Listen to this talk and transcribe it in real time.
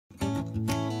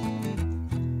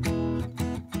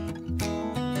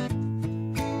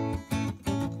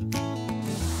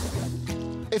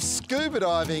If scuba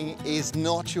diving is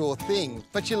not your thing,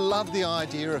 but you love the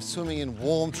idea of swimming in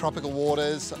warm tropical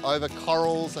waters, over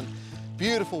corals and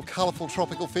beautiful, colourful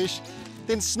tropical fish,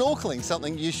 then snorkeling's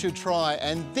something you should try,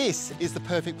 and this is the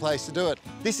perfect place to do it.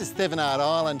 This is Thevenard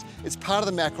Island. It's part of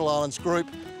the Mackerel Islands group.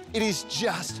 It is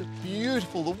just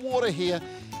beautiful. The water here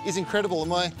is incredible. And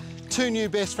my two new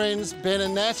best friends, Ben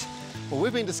and Nat, well,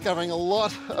 we've been discovering a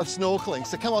lot of snorkelling.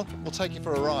 So come on, we'll take you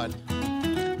for a ride.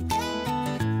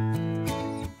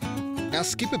 Our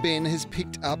skipper Ben has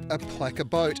picked up a placa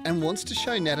boat and wants to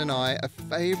show Nat and I a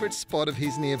favourite spot of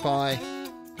his nearby.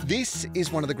 This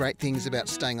is one of the great things about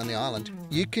staying on the island.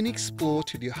 You can explore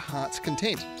to your heart's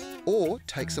content, or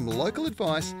take some local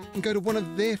advice and go to one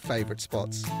of their favourite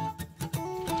spots.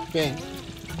 Ben,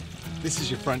 this is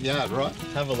your front yard, right?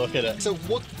 Have a look at it. So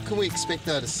what can we expect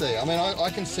though to see? I mean, I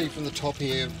can see from the top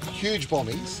here, huge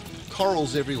bommies,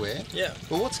 corals everywhere. Yeah.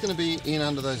 But what's going to be in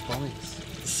under those bommies?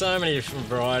 So many different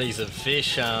varieties of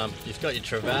fish. You've got your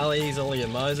trevallies, all your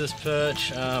Moses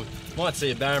perch. Might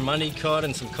see a barramundi cod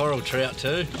and some coral trout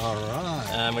too. All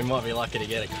right. We might be lucky to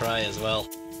get a cray as well.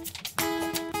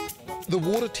 The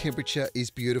water temperature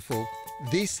is beautiful.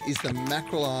 This is the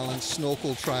Mackerel Island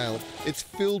Snorkel Trail. It's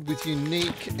filled with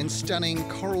unique and stunning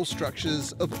coral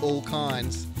structures of all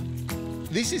kinds.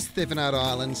 This is Thevenard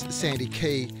Island's sandy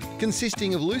key,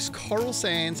 consisting of loose coral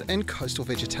sands and coastal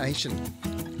vegetation.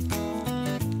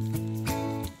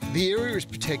 The area is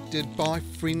protected by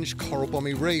fringe coral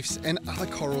bommy reefs and other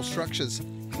coral structures,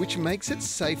 which makes it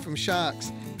safe from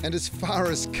sharks. And as far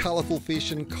as colourful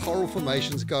fish and coral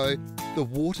formations go, the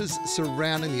waters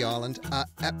surrounding the island are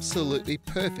absolutely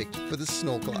perfect for the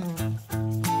snorkeler.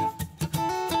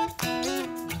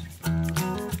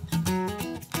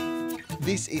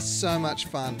 This is so much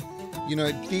fun. You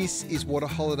know, this is what a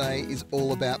holiday is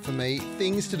all about for me.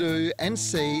 Things to do and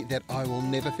see that I will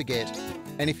never forget.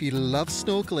 And if you love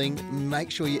snorkelling,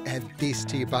 make sure you add this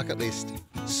to your bucket list.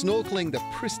 Snorkelling the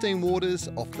pristine waters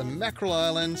off the Mackerel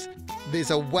Islands.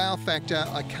 There's a wow factor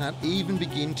I can't even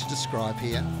begin to describe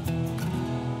here.